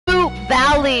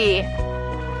finally!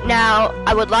 Now,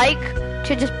 I would like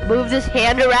to just move this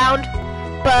hand around,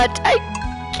 but I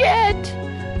can't.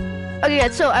 Okay,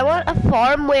 so I want a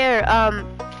farm where,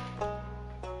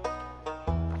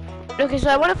 okay, so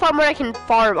I want a farm where I can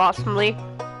farm awesomely.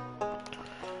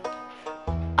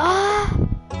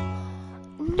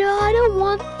 No, I don't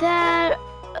want that.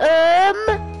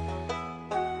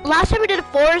 Last time we did a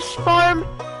forest farm,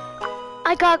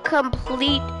 I got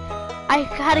I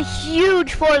had a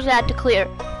huge forest I had to clear.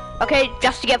 Okay,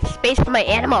 just to get space for my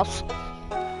animals.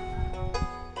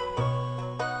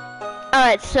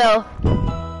 Alright, so do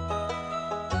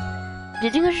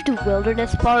you think I should do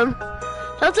wilderness farm?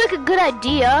 Sounds like a good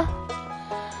idea.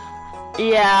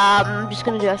 Yeah, I'm just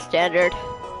gonna do a standard.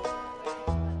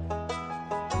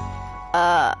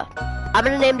 I'm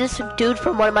gonna name this dude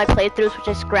from one of my playthroughs, which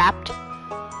I scrapped.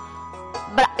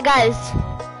 But guys,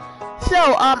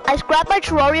 so I scrapped my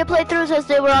Terraria playthroughs as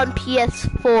they were on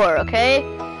PS4, okay?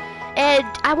 And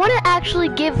I want to actually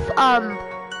give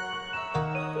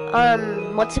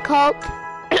what's it called?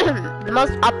 The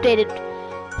most updated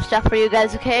stuff for you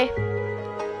guys, okay?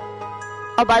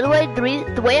 Oh, by the way,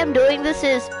 the way I'm doing this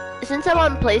is, since I'm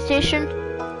on PlayStation,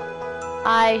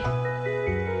 I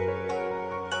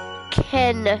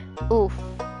can,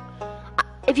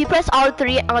 if you press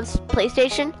R3 on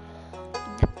PlayStation,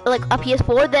 like a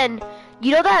PS4, then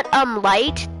you know that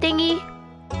light thingy?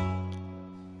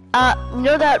 You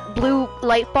know that blue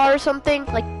light bar or something?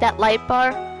 Like that light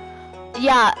bar?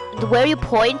 Yeah, where you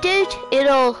point it,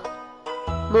 it'll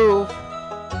move.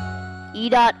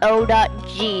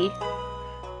 E.O.G,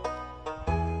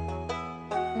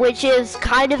 which is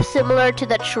kind of similar to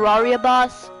the Terraria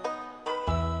boss.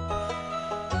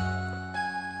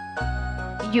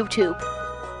 YouTube.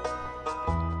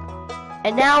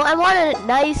 And now I want a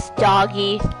nice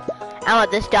doggy. I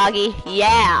want this doggy.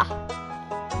 Yeah.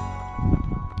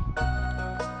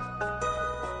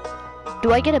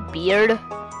 Do I get a beard?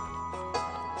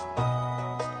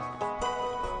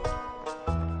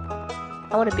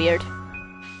 I want a beard.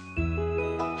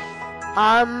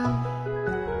 I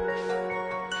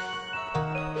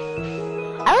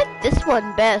like this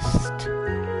one best.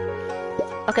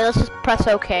 Okay, let's just press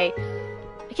OK.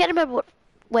 I can't remember what.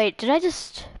 Wait, did I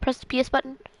just press the PS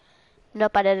button?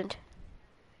 Nope, I didn't.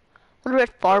 Wonder what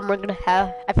farm we're gonna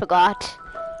have. I forgot.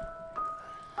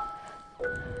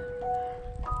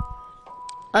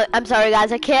 I'm sorry,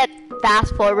 guys. I can't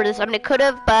fast forward this. I mean, I could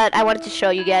have, but I wanted to show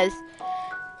you guys.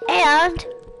 And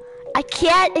I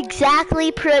can't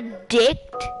exactly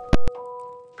predict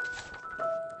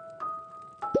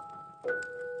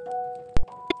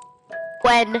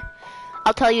when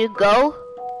I'll tell you to go.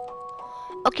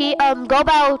 Okay, go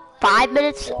about 5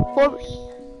 minutes forward.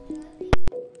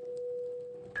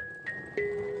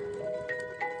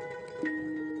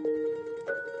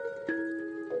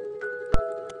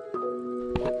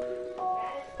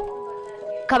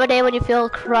 Come a day when you feel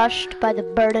crushed by the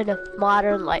burden of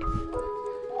modern life.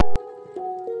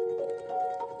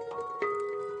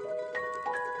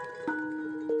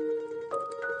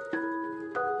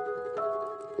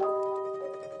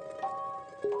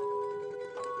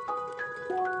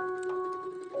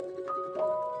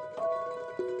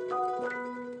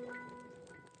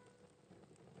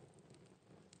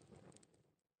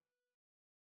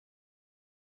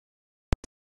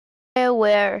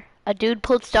 Where a dude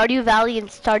pulled Stardew Valley in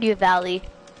Stardew Valley.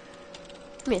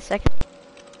 Give me a second.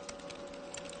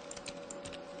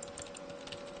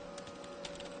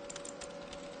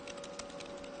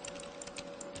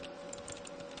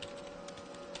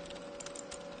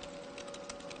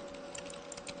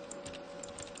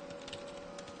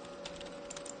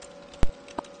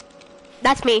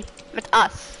 That's me. It's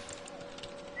us.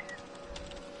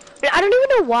 I don't even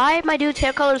know why my dude's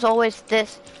hair color is always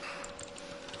this.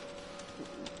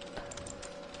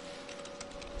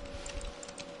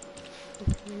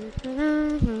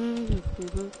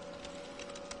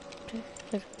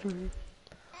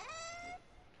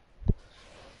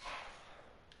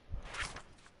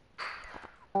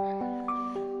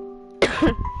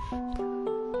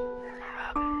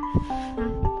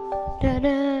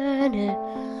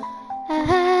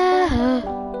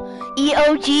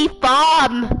 EOG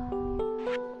bomb.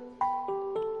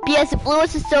 P.S. If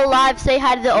Lewis is still alive, say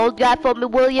hi to the old guy for me,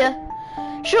 will ya?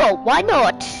 Sure, why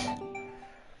not?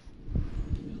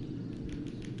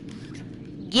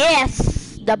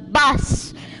 Yes, the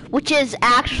bus, which is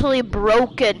actually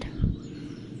broken.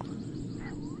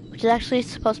 Which is actually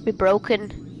supposed to be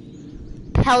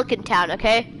broken. Pelican Town,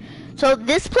 okay? So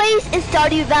this place is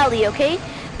Stardew Valley, okay?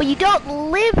 But you don't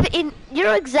live in, you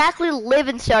don't exactly live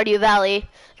in Stardew Valley.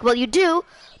 Well, you do,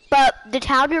 but the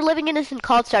town you're living in isn't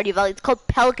called Stardew Valley, it's called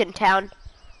Pelican Town.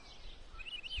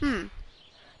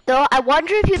 Though I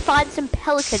wonder if you'd find some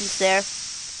pelicans there.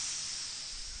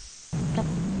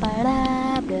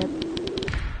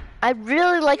 I'd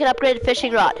really like an upgraded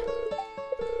fishing rod.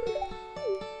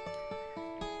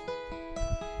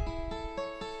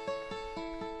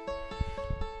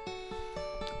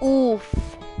 Oof.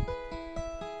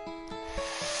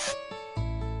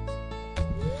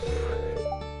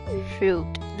 Shoot,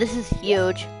 this is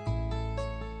huge.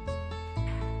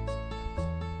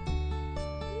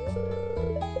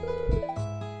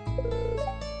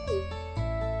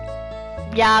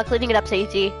 Yeah, cleaning it up's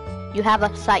easy. You have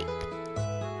a site.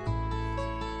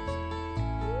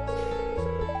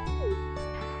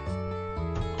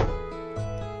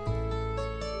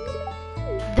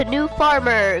 The new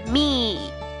farmer, me.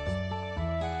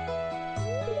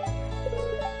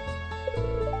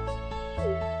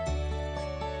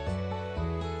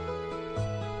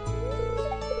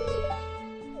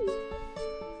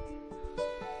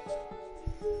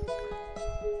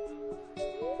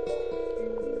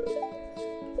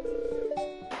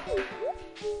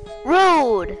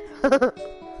 Rude.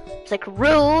 It's like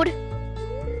rude.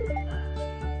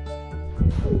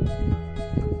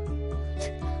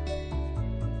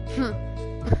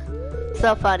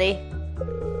 So funny.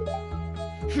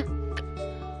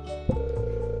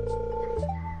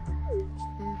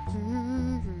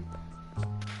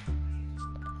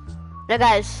 Now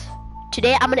guys,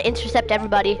 today I'm gonna intercept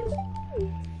everybody.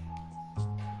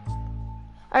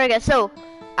 Alright guys, so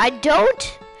I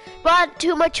don't want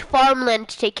too much farmland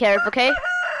to take care of, okay?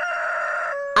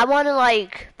 I wanna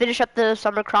like finish up the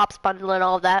summer crops bundle and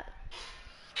all of that.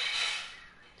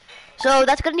 So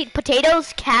that's gonna need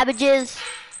potatoes, cabbages.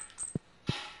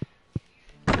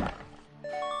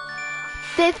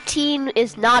 15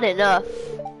 is not enough.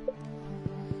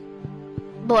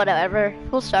 But whatever,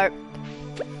 we'll start.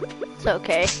 It's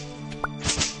okay.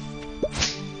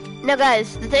 Now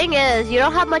guys, the thing is, you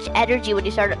don't have much energy when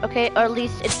you start, okay? Or at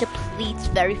least it depletes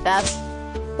very fast.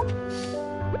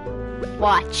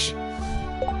 Watch.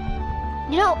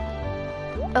 You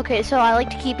know, okay, so I like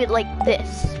to keep it like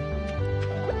this.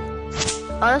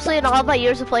 Honestly, in all of my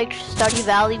years of playing Stardew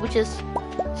Valley, which is,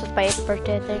 this is my 8th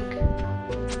birthday, I think.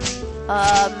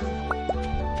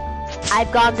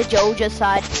 I've gone the Joja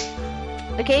side.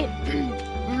 Okay,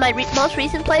 in my most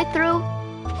recent playthrough,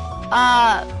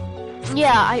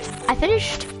 yeah, I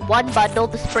finished one bundle,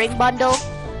 the spring bundle.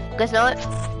 You guys know it?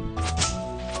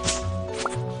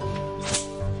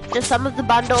 Just some of the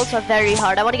bundles are very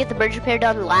hard. I want to get the bridge repair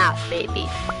done last, maybe.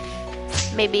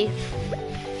 Maybe.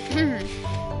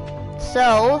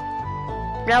 So,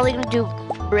 now we're gonna do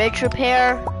bridge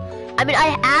repair. I mean,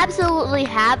 I absolutely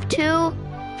have to,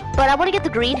 but I want to get the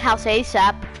greenhouse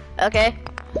ASAP, okay?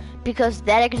 Because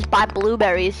then I can just buy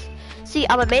blueberries. See,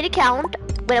 on my main account,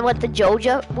 when I went the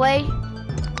Joja way,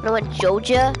 when I went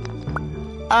Joja,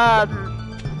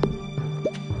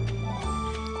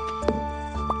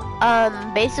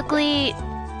 basically,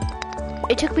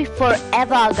 it took me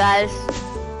forever, guys.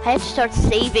 I had to start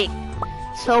saving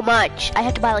so much. I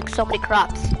had to buy like so many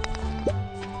crops.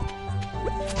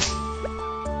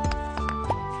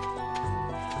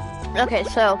 Okay,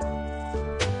 so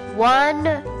 1,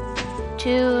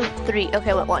 2, 3.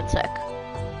 Okay, wait 1 sec.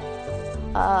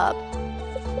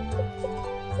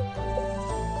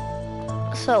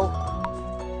 So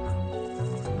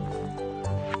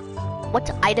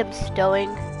what's item stowing?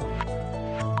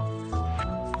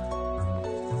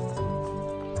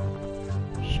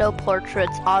 Show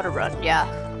portraits, auto run. Yeah,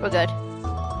 we're good.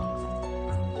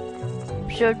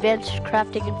 Show advanced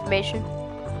crafting information.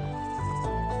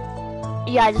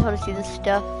 Yeah, I just want to see this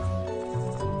stuff.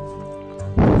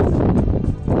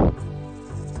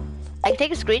 I can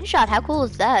take a screenshot. How cool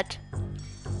is that?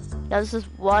 Now this is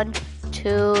 1,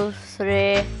 2,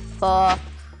 3, 4,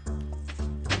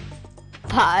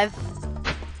 5.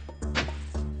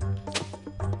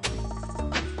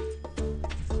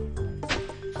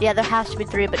 Yeah, there has to be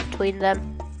 3 between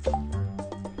them.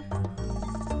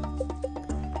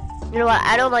 You know what?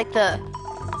 I don't like the...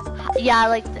 Yeah, I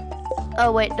like the...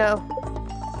 Oh, wait, no.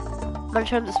 I'm gonna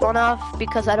turn this one off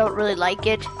because I don't really like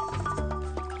it. It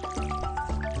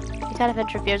kind of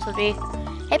interferes with me.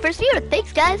 Hey, first viewer,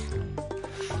 thanks, guys.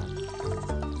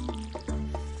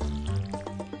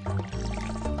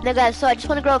 Now, guys, so I just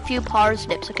want to grow a few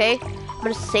parsnips, okay? I'm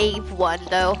gonna save one,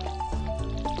 though.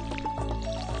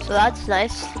 So that's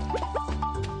nice.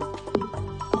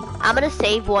 I'm gonna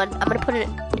save one. I'm gonna put it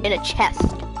in a chest.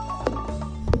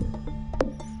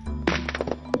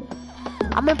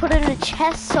 I'm gonna put it in a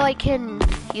chest so I can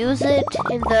use it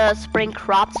in the spring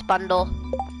crops bundle.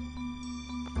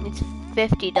 It's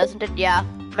 50, doesn't it? Yeah.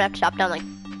 I'm gonna have to chop down like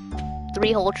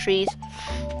 3 whole trees.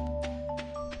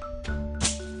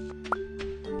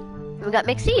 And we got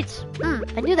mixed seeds.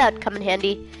 I knew that would come in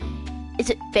handy. Is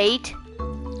it bait?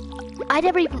 I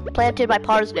never even planted my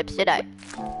parsnips, did I?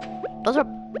 Are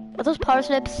those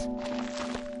parsnips?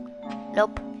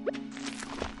 Nope.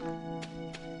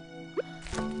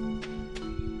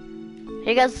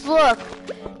 Hey guys, look!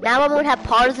 Now I'm gonna have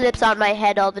parsnips on my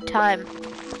head all the time.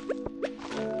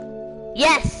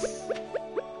 Yes!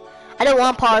 I don't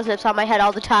want parsnips on my head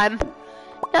all the time.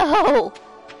 No!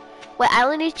 Wait, I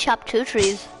only need to chop 2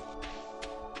 trees.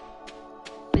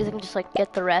 Because I can just like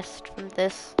get the rest from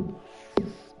this.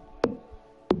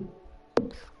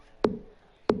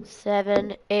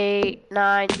 7, 8,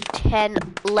 9, 10,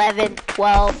 11,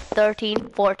 12, 13,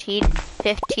 14,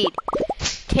 15.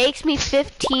 Takes me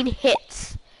 15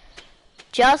 hits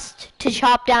just to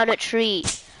chop down a tree.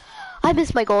 I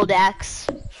miss my gold axe.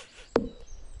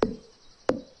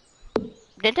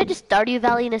 Didn't I just Stardew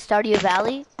Valley in a Stardew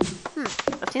Valley?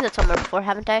 I've seen that somewhere before,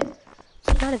 haven't I? Is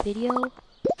it not a video?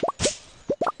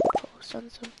 Post on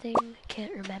something?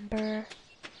 Can't remember.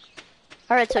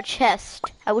 Alright, so chest.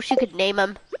 I wish you could name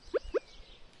them.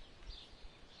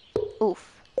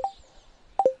 Oof.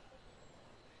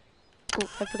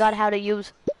 Oof, I forgot how to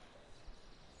use.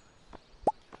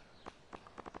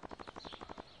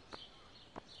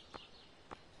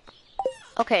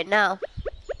 Okay, now.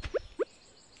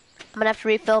 I'm gonna have to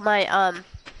refill my,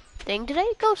 thing. Did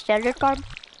I go standard farm?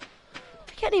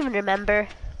 I can't even remember.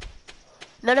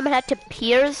 And then I'm gonna head to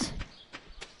Piers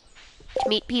to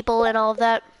meet people and all of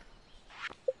that.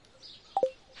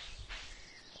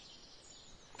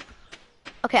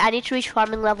 Okay, I need to reach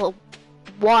farming level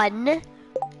 1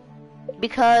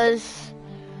 because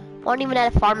I aren't even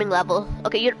at a farming level.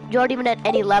 Okay, you aren't even at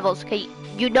any levels. Okay,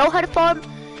 you know how to farm,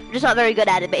 you're just not very good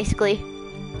at it, basically.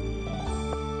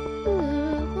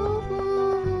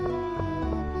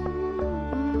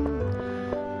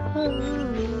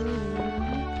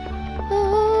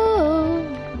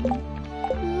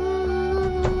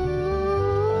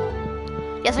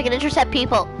 Yes, I can intercept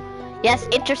people. Yes,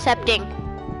 intercepting.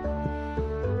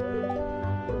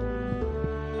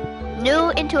 New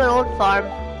into an old farm.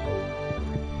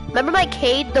 Remember my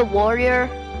Cade the Warrior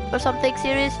or something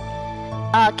series?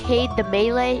 Cade the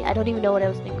Melee? I don't even know what I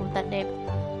was thinking with that name.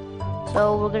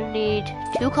 So we're gonna need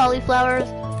 2 cauliflowers,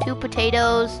 2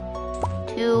 potatoes,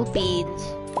 2 beans.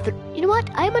 But you know what?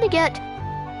 I'm gonna get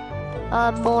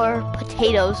more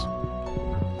potatoes.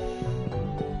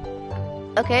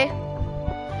 Okay.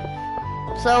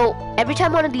 So every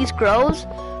time one of these grows,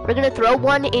 we're gonna throw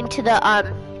one into the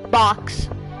box.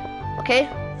 Okay?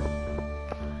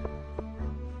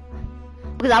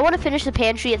 Because I want to finish the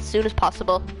pantry as soon as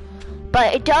possible.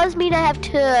 But it does mean I have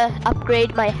to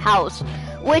upgrade my house,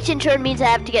 which in turn means I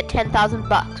have to get 10,000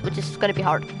 bucks, which is gonna be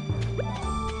hard.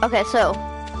 Okay, so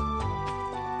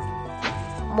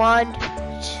 1,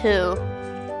 2,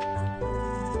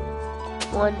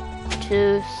 1,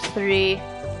 2, 3.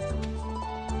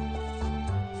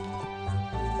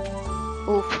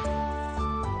 Oof.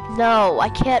 No, I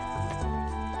can't.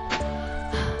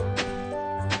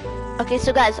 Okay,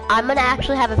 so guys, I'm gonna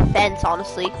actually have a fence,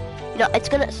 honestly. You know, it's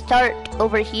gonna start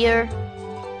over here.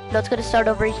 No, it's gonna start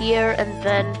over here and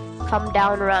then come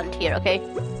down around here, okay?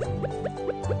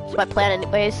 That's my plan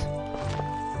anyways.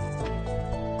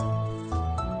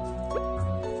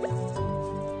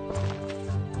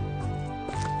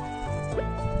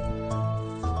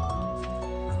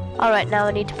 Alright, now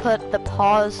I need to put the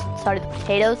the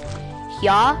potatoes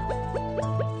here.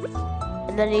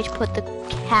 And then I need to put the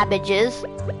cabbages,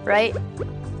 right?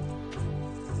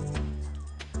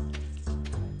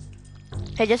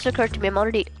 It just occurred to me, I'm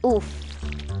already, oof.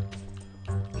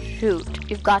 Shoot,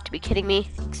 you've got to be kidding me.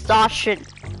 Exhaustion,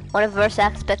 one of the worst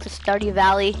aspects of Stardew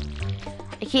Valley.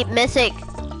 I keep missing.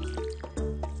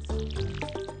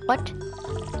 What?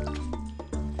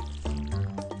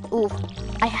 Oof.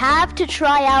 I have to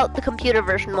try out the computer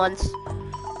version once,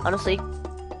 honestly.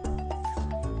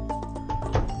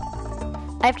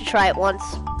 I have to try it once.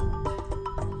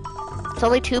 It's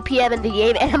only 2 p.m. in the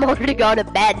game and I'm already going to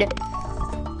bed.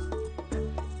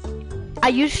 I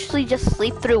usually just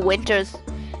sleep through winters,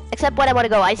 except when I want to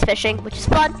go ice fishing, which is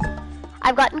fun.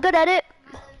 I've gotten good at it.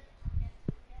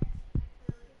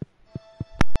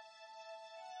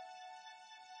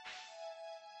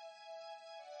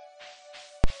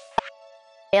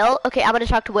 Okay, I'm gonna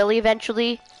talk to Willie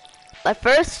eventually. But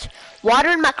first,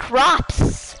 watering my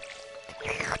crops.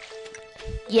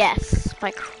 Yes,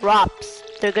 my crops.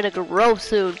 They're gonna grow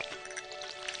soon.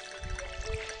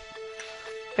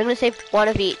 I'm gonna save 1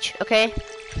 of each, okay?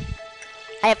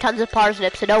 I have tons of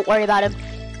parsnips, so don't worry about them.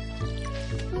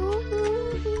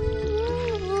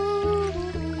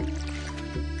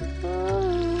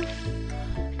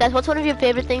 Guys, what's one of your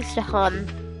favorite things to hum?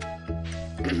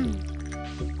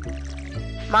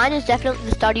 Mine is definitely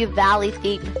the Stardew Valley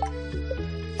theme.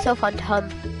 So fun to hum.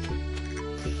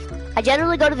 I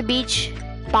generally go to the beach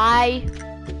by,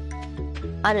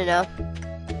 I don't know.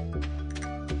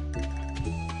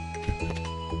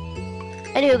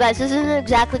 Anyway, guys, this isn't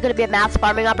exactly going to be a mass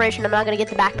farming operation. I'm not going to get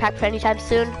the backpack for anytime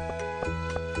soon.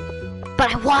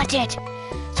 But I want it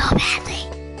so badly.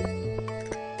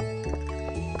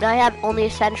 And I have only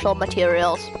essential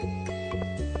materials.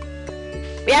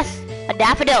 Yes, a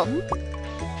daffodil.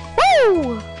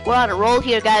 Woo! We're on a roll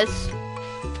here, guys.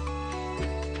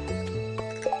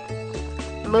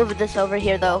 Move this over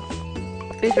here, though,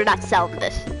 because we're not selling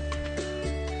this.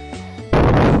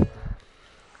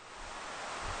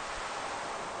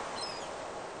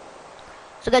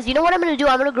 So guys, you know what I'm gonna do?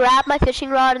 I'm gonna grab my fishing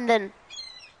rod and then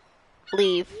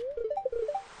leave.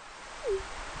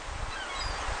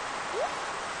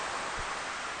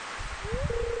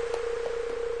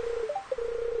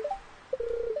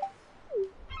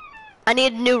 I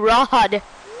need a new rod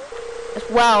as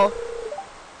well.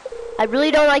 I really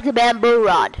don't like the bamboo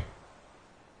rod.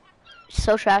 It's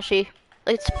so trashy.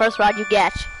 It's the first rod you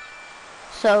get.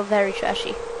 So very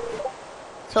trashy.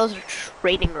 So is a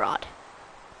trading rod.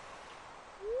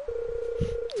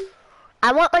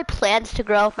 I want my plants to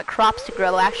grow, my crops to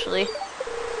grow, actually.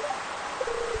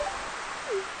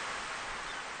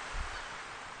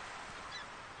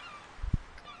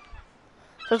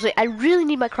 Seriously, I really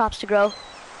need my crops to grow.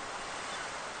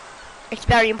 It's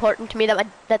very important to me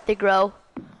that they grow.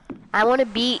 I want to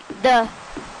be the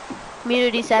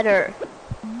community center.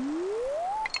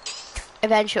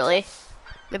 Eventually.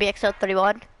 Maybe episode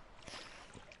 31.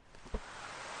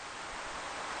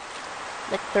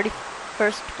 Like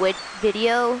 31st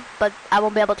video, but I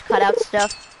won't be able to cut out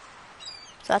stuff.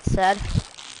 So that's sad.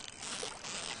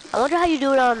 I wonder how you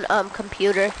do it on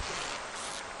computer.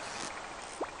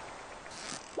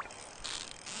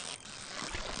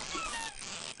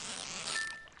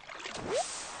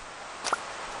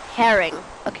 Herring.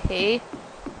 Okay.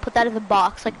 Put that in the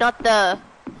box. Like not the...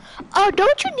 Oh,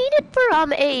 don't you need it for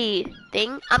a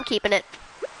thing? I'm keeping it.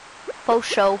 Faux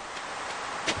show.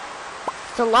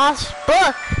 It's a lost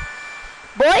book.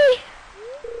 Boy!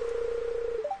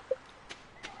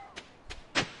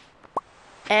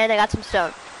 And I got some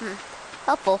stone.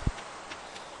 Helpful.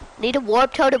 Need a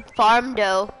warp totem farm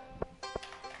dough.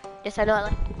 Yes, I know I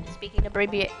like speaking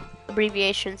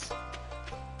abbreviations.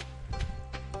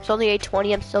 It's only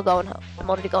 8:20, I'm still going home. I'm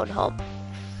already going home.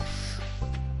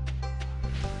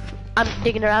 I'm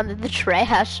digging around in the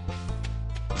trash.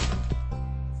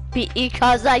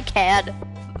 Because I can.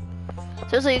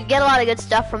 Seriously, you get a lot of good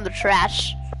stuff from the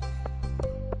trash.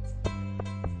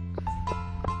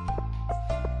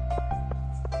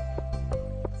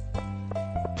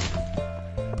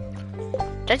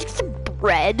 Did I get some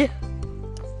bread?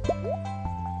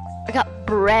 I got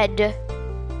bread.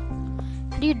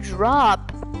 How do you drop?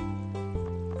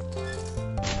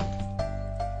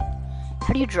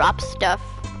 How do you drop stuff?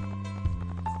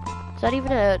 Is that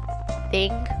even a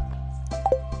thing?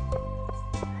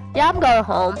 Yeah, I'm going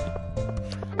home.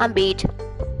 I'm beat.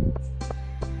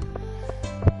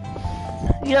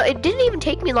 You know, it didn't even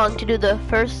take me long to do the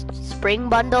first spring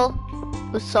bundle.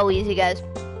 It was so easy, guys.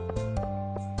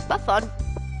 But fun.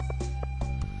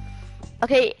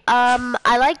 Okay,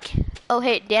 I like... Oh,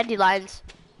 hey, dandelions.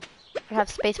 I don't have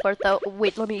space for it, though.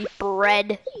 Wait, let me eat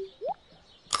bread.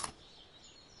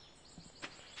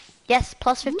 Yes,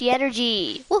 plus 50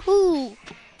 energy. Woohoo!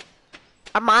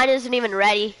 Our mine isn't even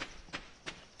ready.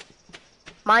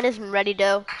 Mine isn't ready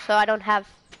though, so I don't have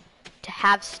to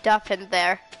have stuff in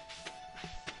there.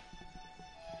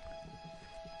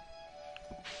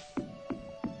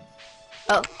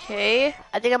 Okay,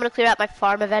 I think I'm gonna clear out my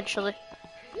farm eventually.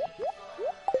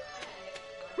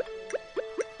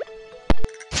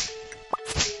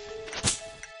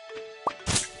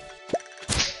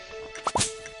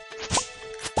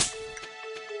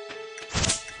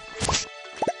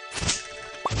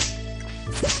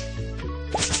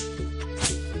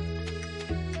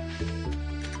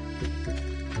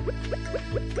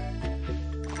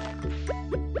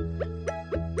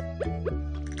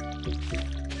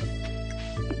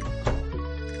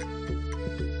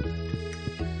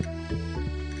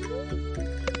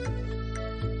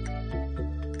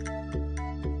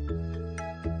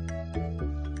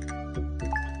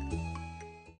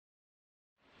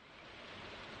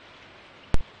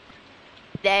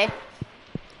 Day.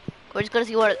 We're just gonna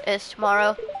see what it is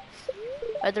tomorrow.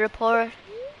 Weather report.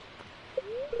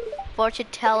 Fortune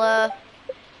teller.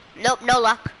 Nope, no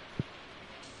luck.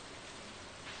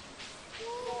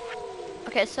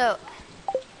 Okay, so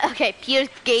Okay, Pierce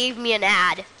gave me an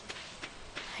ad.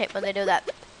 I hate when they do that.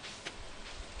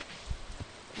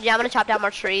 Yeah, I'm gonna chop down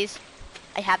more trees.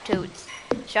 I have to. It's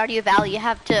Stardew Valley, you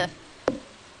have to.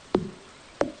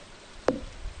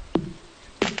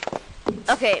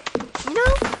 Okay, you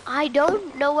know, I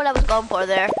don't know what I was going for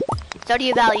there.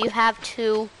 Stardew Valley, you have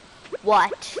to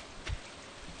what?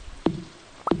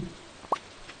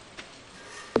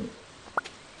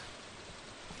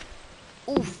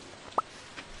 Oof.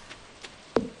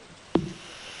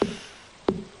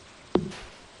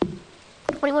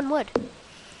 21 wood.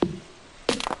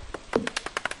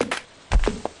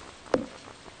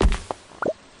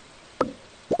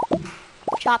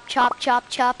 Chop, chop, chop,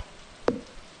 chop.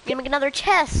 Gonna make another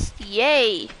chest.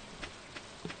 Yay.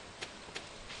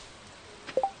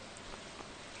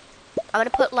 I'm gonna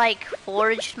put like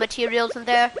foraged materials in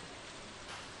there.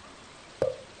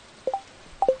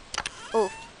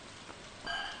 Oof.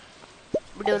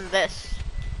 We're doing this.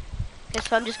 Okay,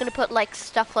 so I'm just gonna put like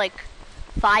stuff like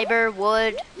fiber,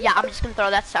 wood. Yeah, I'm just gonna throw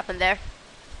that stuff in there.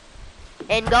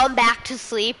 And going back to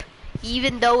sleep,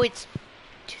 even though it's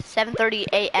 7:30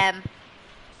 a.m.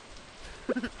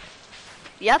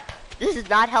 Yep, this is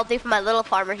not healthy for my little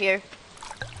farmer here.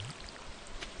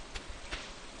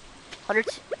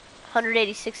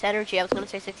 186 energy, I was gonna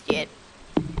say 68.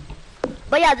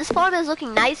 But yeah, this farm is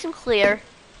looking nice and clear.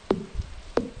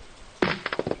 You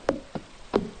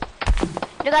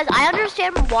know, guys, I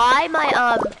understand why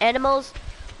my animals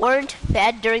weren't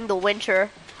fed during the winter.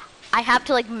 I have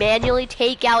to like manually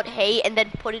take out hay and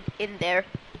then put it in there,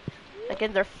 like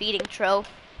in their feeding trough.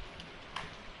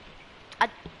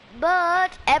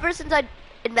 But ever since I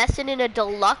invested in a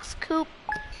deluxe coop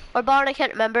or barn, I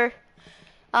can't remember,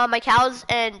 my cows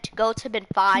and goats have been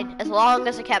fine as long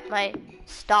as I kept my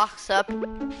stocks up.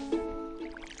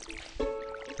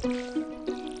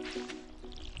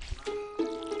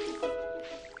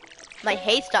 My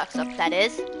hay stocks up, that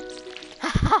is.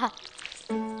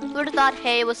 Who would have thought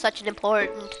hay was such an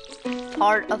important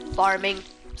part of farming?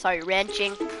 Sorry,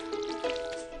 ranching.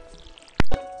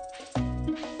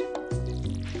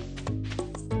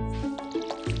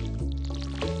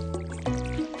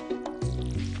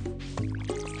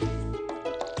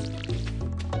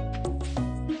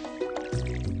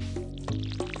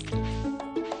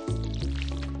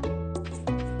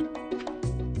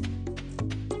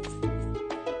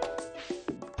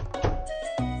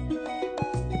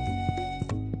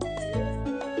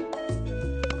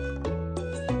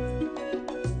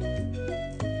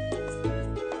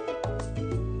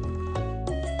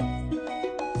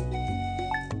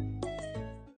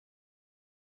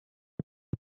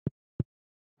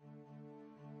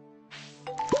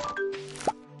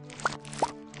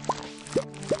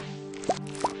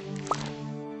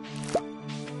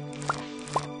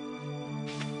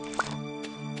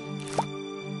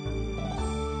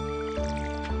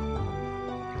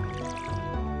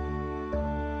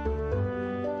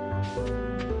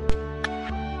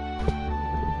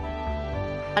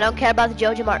 I don't care about the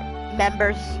Jojo Mart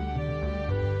members.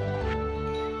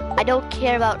 I don't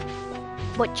care about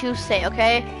what you say,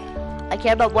 okay? I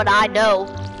care about what I know.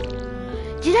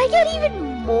 Did I get even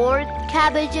more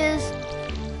cabbages?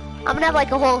 I'm gonna have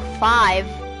like a whole 5.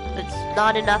 It's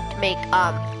not enough to make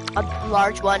a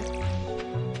large one.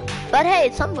 But hey,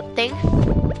 it's something.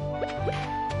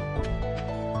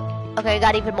 Okay, I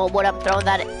got even more wood. I'm throwing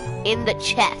that in the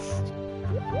chest.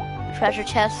 Treasure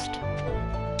chest.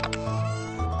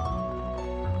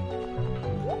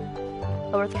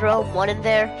 We're throwing one in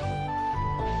there.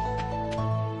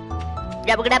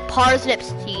 Yeah, we're gonna have parsnip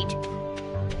seed.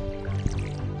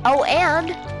 Oh, and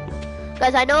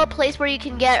guys, I know a place where you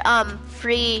can get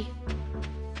free.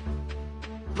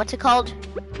 What's it called?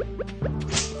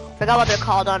 Forgot what they're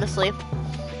called, honestly.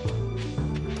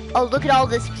 Oh, look at all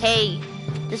this hay,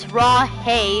 this raw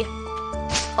hay.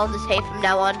 Call this hay from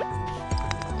now on.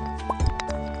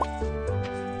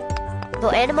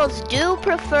 Though animals do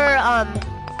prefer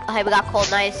okay, we got coal,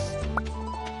 nice.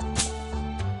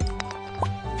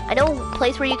 I know a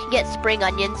place where you can get spring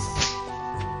onions.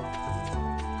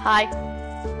 Hi.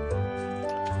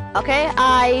 Okay,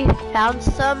 I found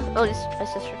some. Oh, my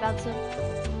sister found some.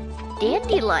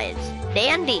 Dandelions.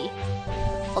 Dandy.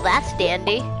 Well, that's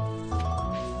dandy.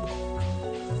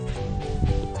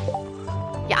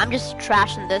 Yeah, I'm just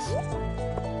trashing this.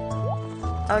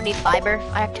 I don't need fiber.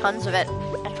 I have tons of it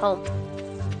at home.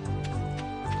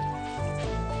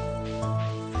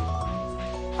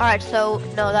 Alright, so,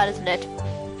 no, that isn't it.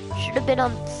 Should have been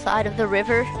on the side of the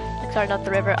river. Sorry, not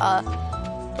the river,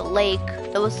 the lake.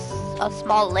 There was a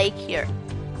small lake here.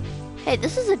 Hey,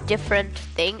 this is a different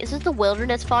thing. Is this the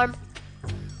wilderness farm?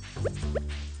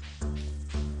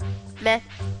 Meh.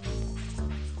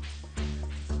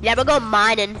 Yeah, we're going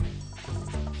mining.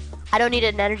 I don't need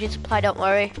an energy supply, don't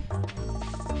worry.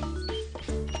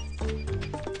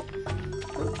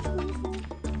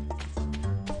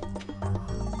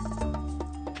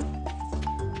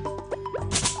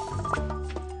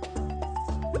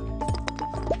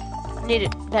 Need a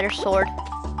better sword.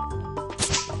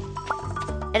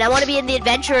 And I want to be in the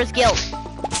Adventurers Guild.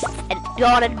 And go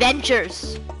on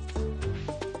adventures.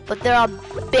 But there are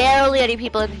barely any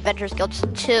people in the Adventurers Guild,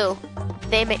 just 2.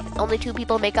 Only 2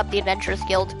 people make up the Adventurers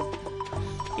Guild.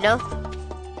 You know?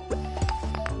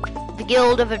 The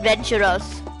Guild of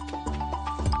Adventurers.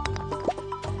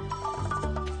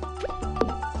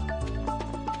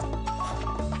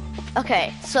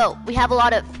 Okay, so we have a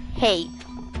lot of hay.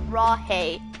 Raw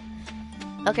hay.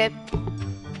 Okay.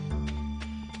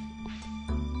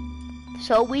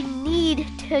 So we need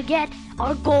to get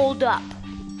our gold up.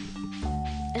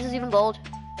 Is this even gold?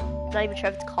 I'm not even sure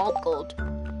if it's called gold.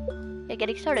 Yeah,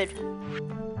 getting started.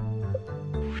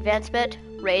 Advancement,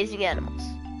 raising animals.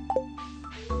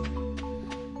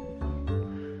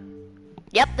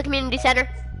 Yep, the community center.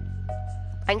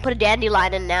 I can put a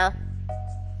dandelion in now.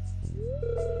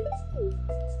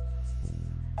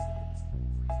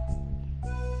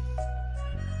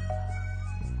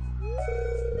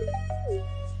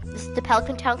 This is the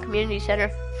Pelican Town Community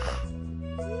Center.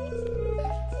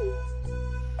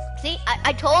 See,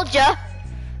 I told ya.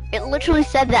 It literally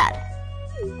said that.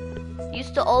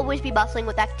 Used to always be bustling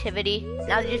with activity.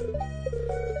 Now they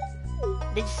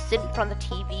just sit in front of the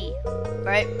TV,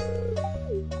 right?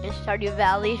 In Stardew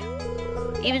Valley.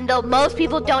 Even though most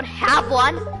people don't have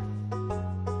one.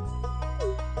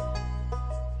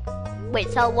 Wait,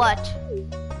 sell what?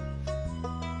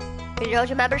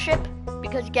 Your membership?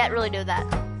 Because you can't really do that.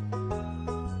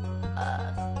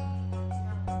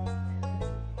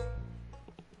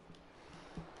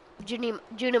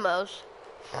 Junimos.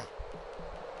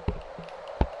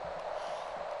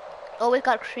 Always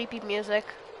got creepy music.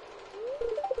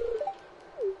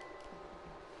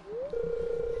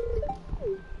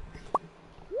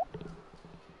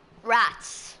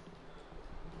 Rats.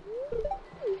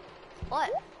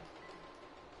 What?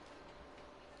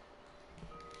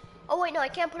 Oh wait, no, I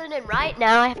can't put it in right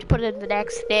now. I have to put it in the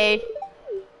next day.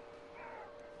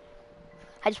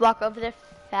 I just walk over there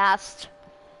fast.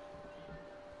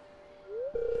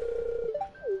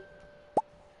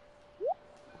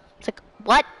 It's like,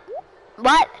 what?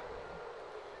 What?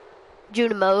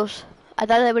 Junimos. I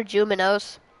thought they were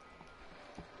Juminos.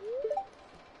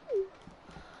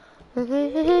 The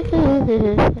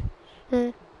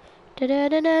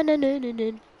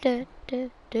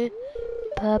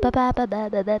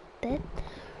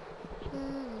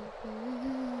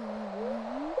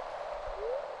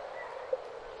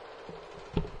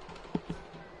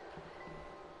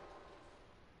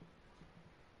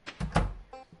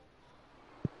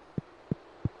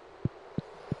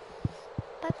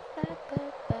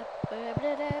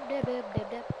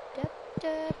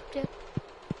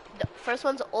first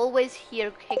one's always here,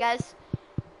 okay guys?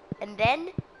 And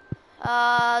then,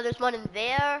 there's one in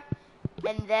there,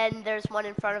 and then there's one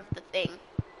in front of the thing.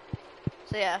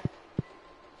 So yeah.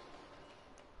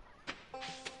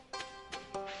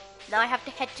 Now I have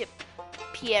to head to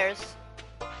Pierre's.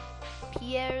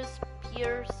 Pierre's.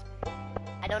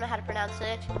 I don't know how to pronounce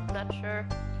it. I'm not sure.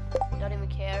 Don't even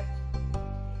care.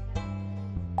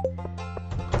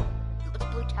 What's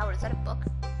Blue Tower? Is that a book?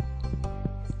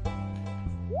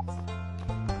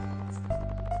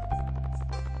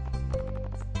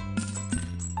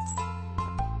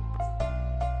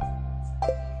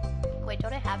 Wait,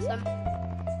 don't I have some?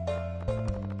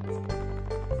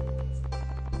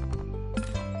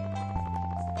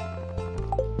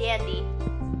 Dandy.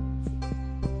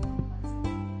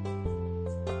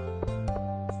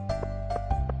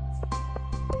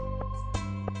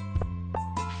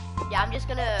 Yeah, I'm just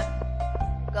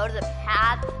gonna go to the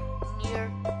path near.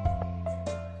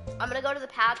 I'm gonna go to the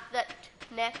path that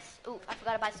connects. Ooh, I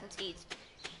forgot to buy some seeds.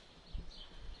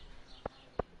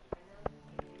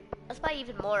 Let's buy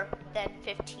even more than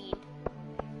 15.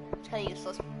 It's kind of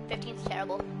useless. 15 is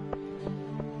terrible.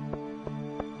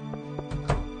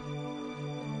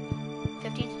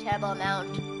 15 is a terrible amount.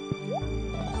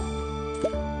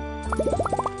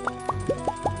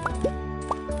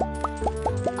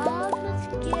 Let's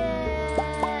get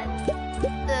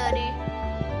 30.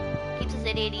 Keeps us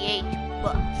at 88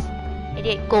 bucks.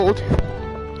 88 gold.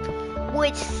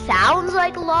 Which sounds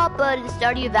like a lot, but in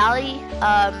Stardew Valley,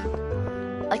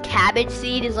 a cabbage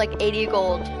seed is like 80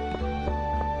 gold. Wait,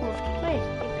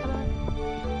 come on.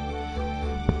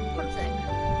 One sec.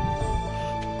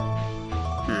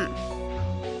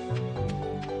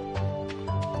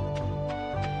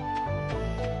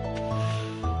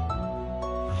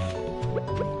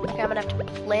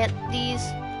 plant these.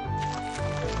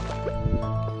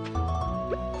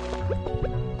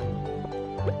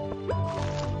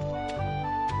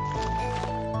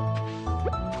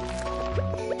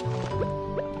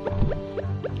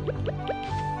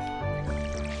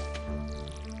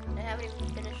 I haven't even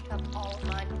finished up all of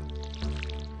mine.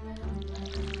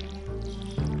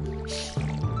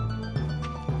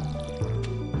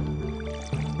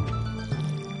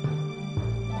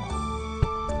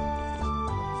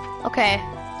 Okay.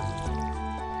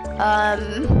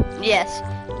 Yes.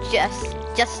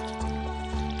 Just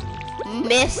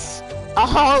miss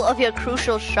all of your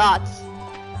crucial shots.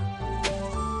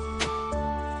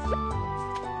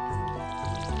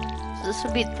 So this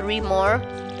would be 3 more,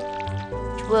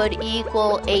 which would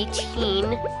equal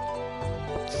 18,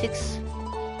 6,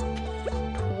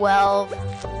 12,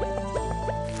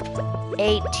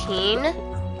 18.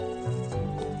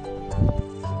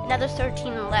 Now there's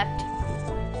 13 left.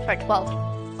 Sorry, 12.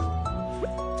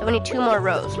 So we need 2 more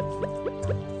rows.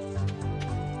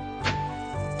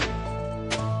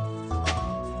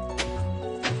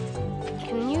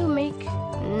 Can you make...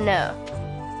 No.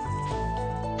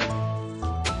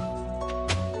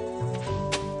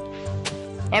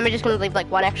 And we're just gonna leave like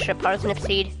 1 extra parsnip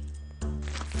seed.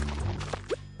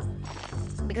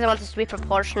 Because I want this to be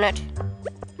proportionate.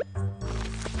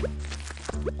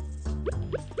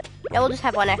 Yeah, we'll just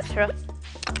have 1 extra.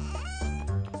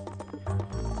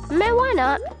 Man, why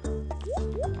not?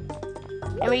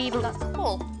 And we even got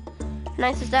coal. How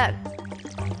nice is that?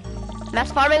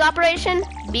 Mass farming operation,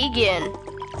 begin.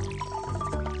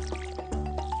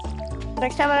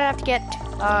 Next time I have to get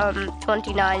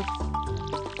 29.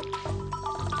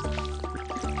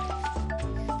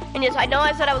 And yes, I know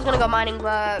I said I was gonna go mining,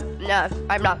 but no,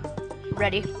 I'm not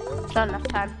ready. It's not enough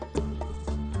time.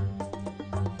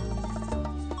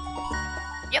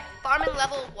 Yep, farming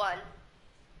level 1.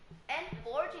 And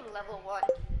foraging level 1.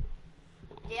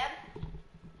 Dab.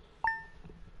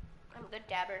 I'm a good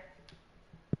dabber.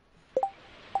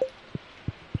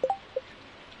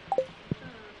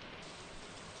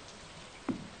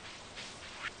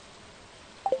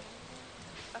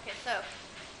 Okay, so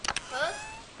first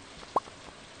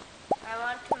I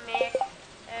want to make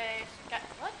a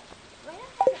what?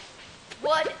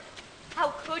 Wood? How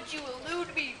could you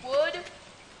elude me, wood?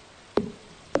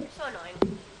 You're so annoying.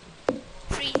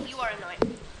 Tree, you are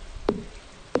annoying.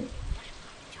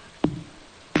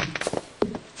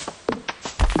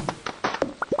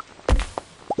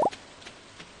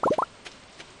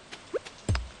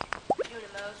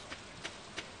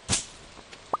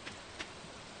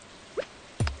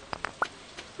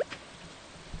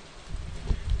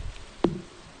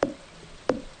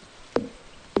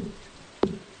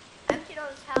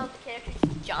 How the character just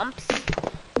jumps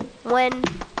when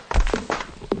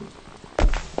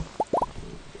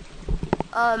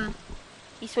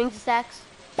he swings his axe.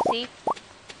 See?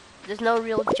 There's no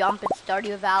real jump in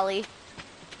Stardew Valley.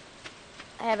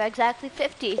 I have exactly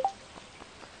 50.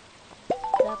 I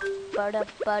want to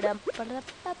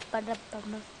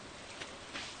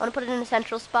put it in a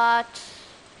central spot.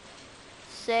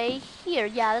 Say here.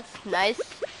 Yeah, that's nice.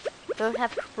 I don't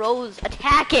have crows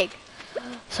attacking.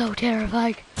 So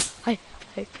terrifying.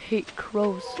 I hate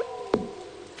crows.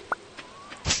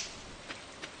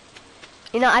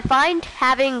 You know, I find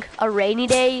having a rainy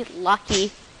day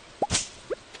lucky.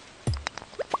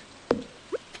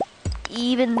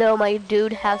 Even though my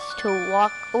dude has to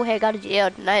walk. Oh, hey, I got a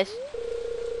geode. Nice.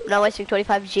 I'm not wasting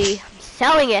 25G. I'm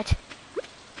selling it.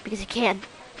 Because I can.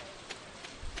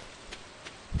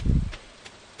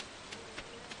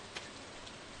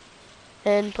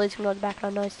 And please ignore the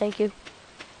background noise. Thank you.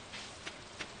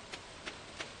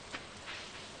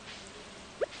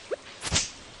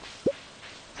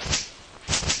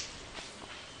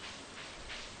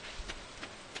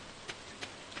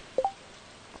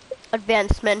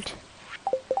 Advancement.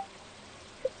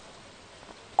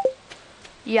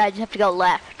 Yeah, I just have to go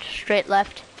left. Straight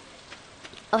left.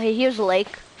 Oh, hey, here's a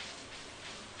lake.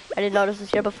 I didn't notice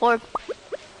this here before.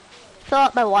 Fill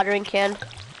up my watering can.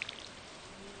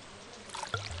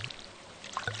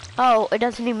 Oh, it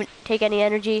doesn't even take any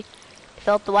energy to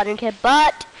fill up the watering can,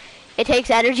 but it takes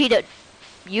energy to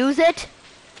use it?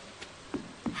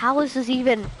 How is this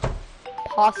even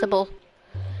possible?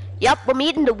 Yep, we're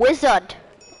meeting the wizard.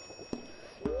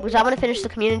 Because I want to finish the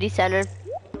community center.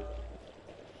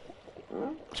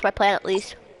 That's my plan, at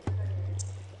least.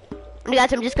 And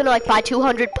guys, I'm just gonna like buy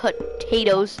 200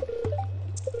 potatoes.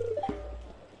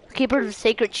 Keeper of the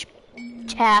sacred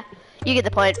chat. You get the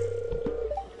point.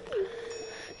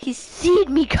 He's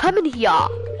seen me coming here.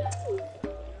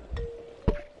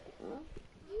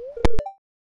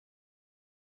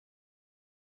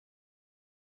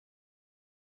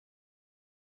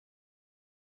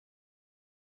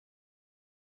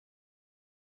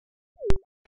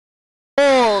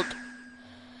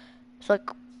 like...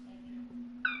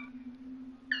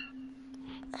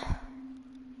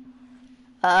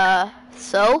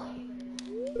 So?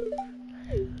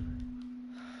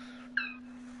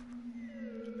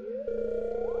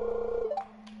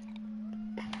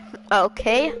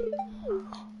 Okay.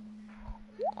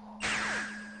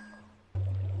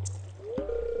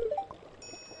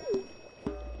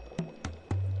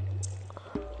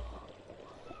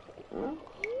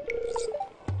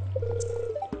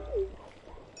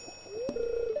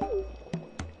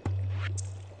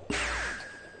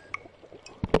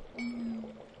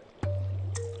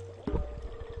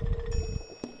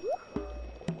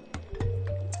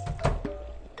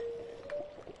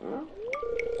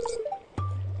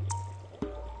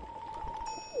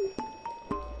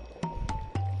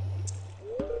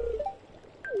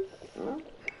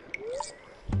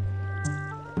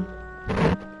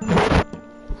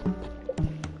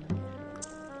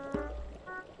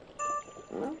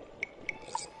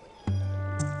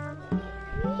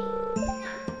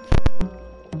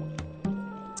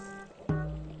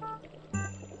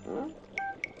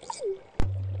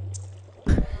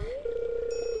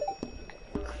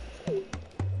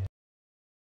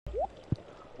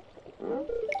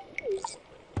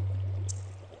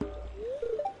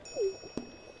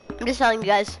 I'm just telling you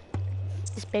guys,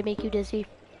 this may make you dizzy.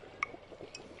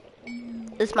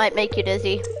 This might make you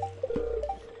dizzy.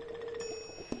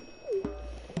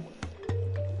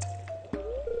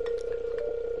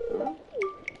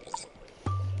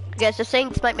 Guys, just saying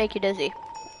this might make you dizzy.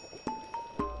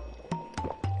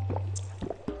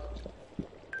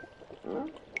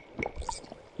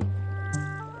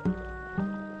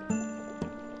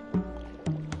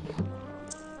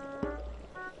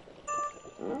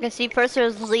 Okay, see, first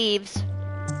there's leaves.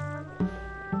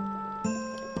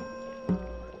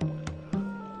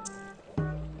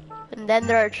 And then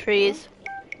there are trees.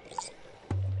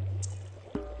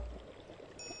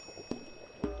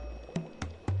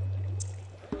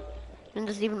 And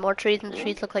there's even more trees, and the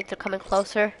trees look like they're coming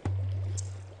closer.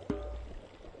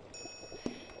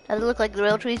 Doesn't look like the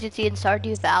real trees you'd see in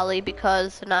Stardew Valley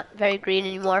because they're not very green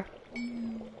anymore.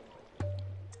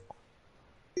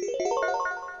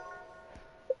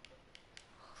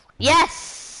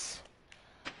 Yes!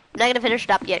 I'm not gonna finish it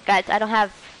up yet, guys. I don't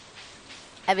have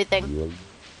everything.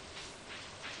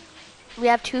 We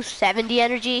have 270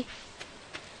 energy.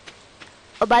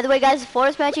 Oh, by the way, guys,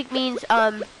 forest magic means,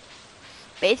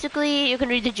 basically, you can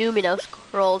read the Junimo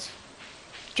scrolls.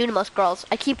 Junimo scrolls.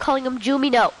 I keep calling them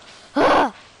Jumino.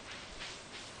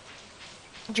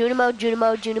 Junimo,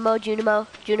 Junimo, Junimo, Junimo,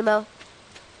 Junimo.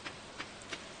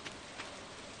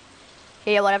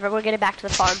 Yeah, whatever. We're getting back to the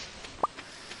farm.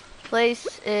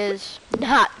 Place is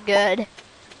not good.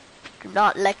 Do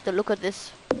not like the look of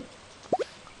this.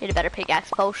 Need a better pickaxe.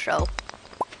 Faux show.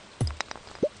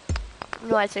 I don't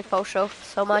know why I say faux show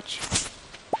so much.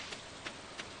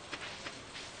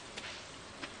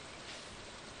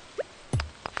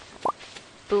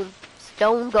 Boom.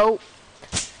 Stone goat.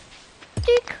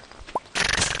 Tick.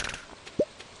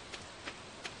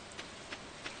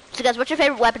 So guys, what's your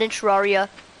favorite weapon in Terraria?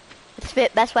 What's the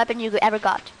best weapon you ever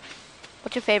got?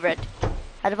 What's your favorite?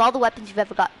 Out of all the weapons you've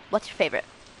ever got, what's your favorite?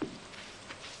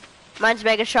 Mine's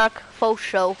Mega Shark, faux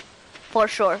show, for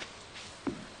sure.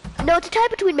 No, it's a tie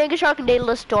between Mega Shark and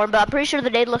Daedalus Stormbow. I'm pretty sure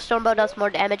the Daedalus Stormbow does more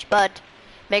damage, but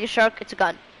Mega Shark, it's a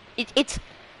gun. It's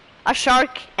a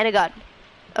shark and a gun.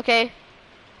 Okay?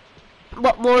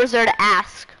 What more is there to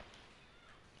ask?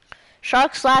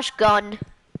 Shark slash gun.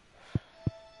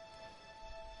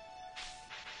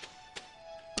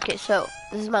 Okay, so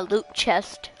this is my loot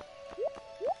chest.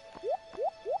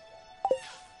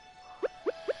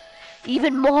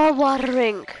 Even more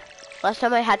watering. Last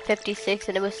time I had 56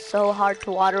 and it was so hard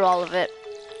to water all of it.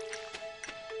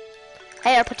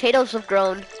 Hey, our potatoes have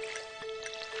grown.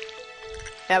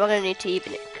 Yeah, we're gonna need to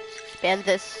even expand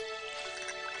this.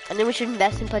 I think we should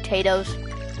invest in potatoes.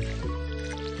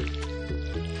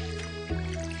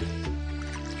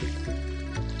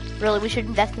 Really, we should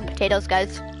invest in potatoes,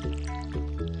 guys.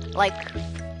 Like,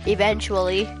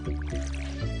 eventually.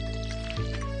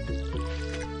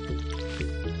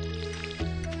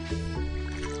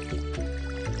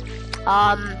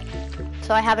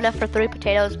 So I have enough for 3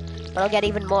 potatoes, but I'll get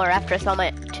even more after I sell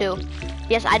my 2.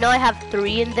 Yes, I know I have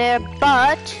 3 in there,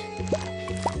 but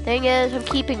thing is, I'm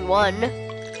keeping 1.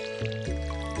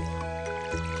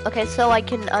 Okay, so I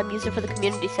can use it for the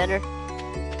community center.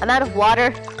 I'm out of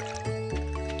water.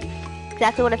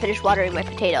 Exactly when I finish watering my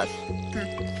potatoes.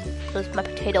 This is my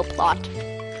potato plot.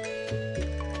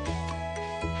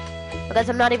 Because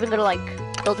I'm not even gonna like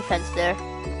build a fence there.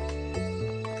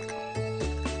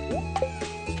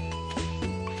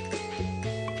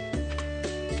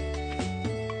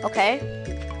 Okay.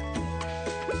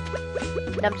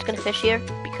 And I'm just gonna fish here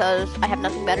because I have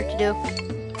nothing better to do.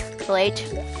 It's late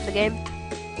in the game.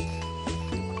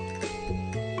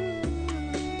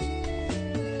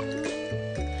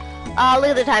 Look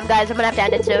at the time, guys. I'm gonna have to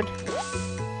end it soon.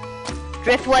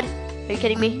 Driftwood? Are you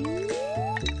kidding me?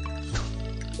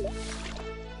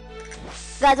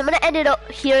 Guys, I'm gonna end it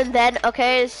here and then,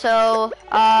 okay? So,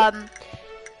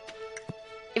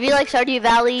 if you like Stardew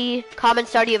Valley, comment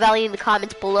Stardew Valley in the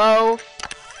comments below.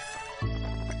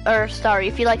 Or, sorry,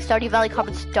 if you like Stardew Valley,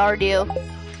 comment Stardew.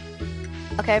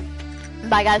 Okay?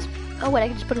 Bye, guys. Oh, wait, I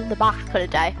can just put it in the box,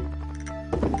 couldn't I?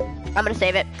 I'm gonna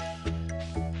save it.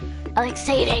 I like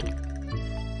saving.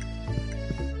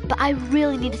 But I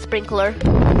really need a sprinkler.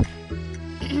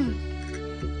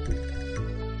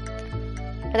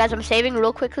 Hey guys, I'm saving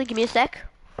real quickly. Give me a sec.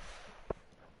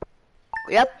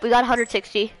 Yep, we got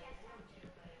 160.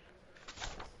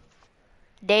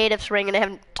 Native spring, and I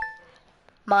haven't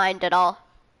mined at all.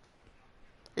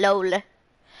 Lol.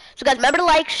 So guys, remember to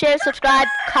like, share, subscribe,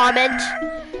 comment.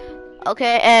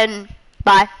 Okay, and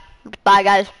bye. Bye,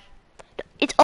 guys.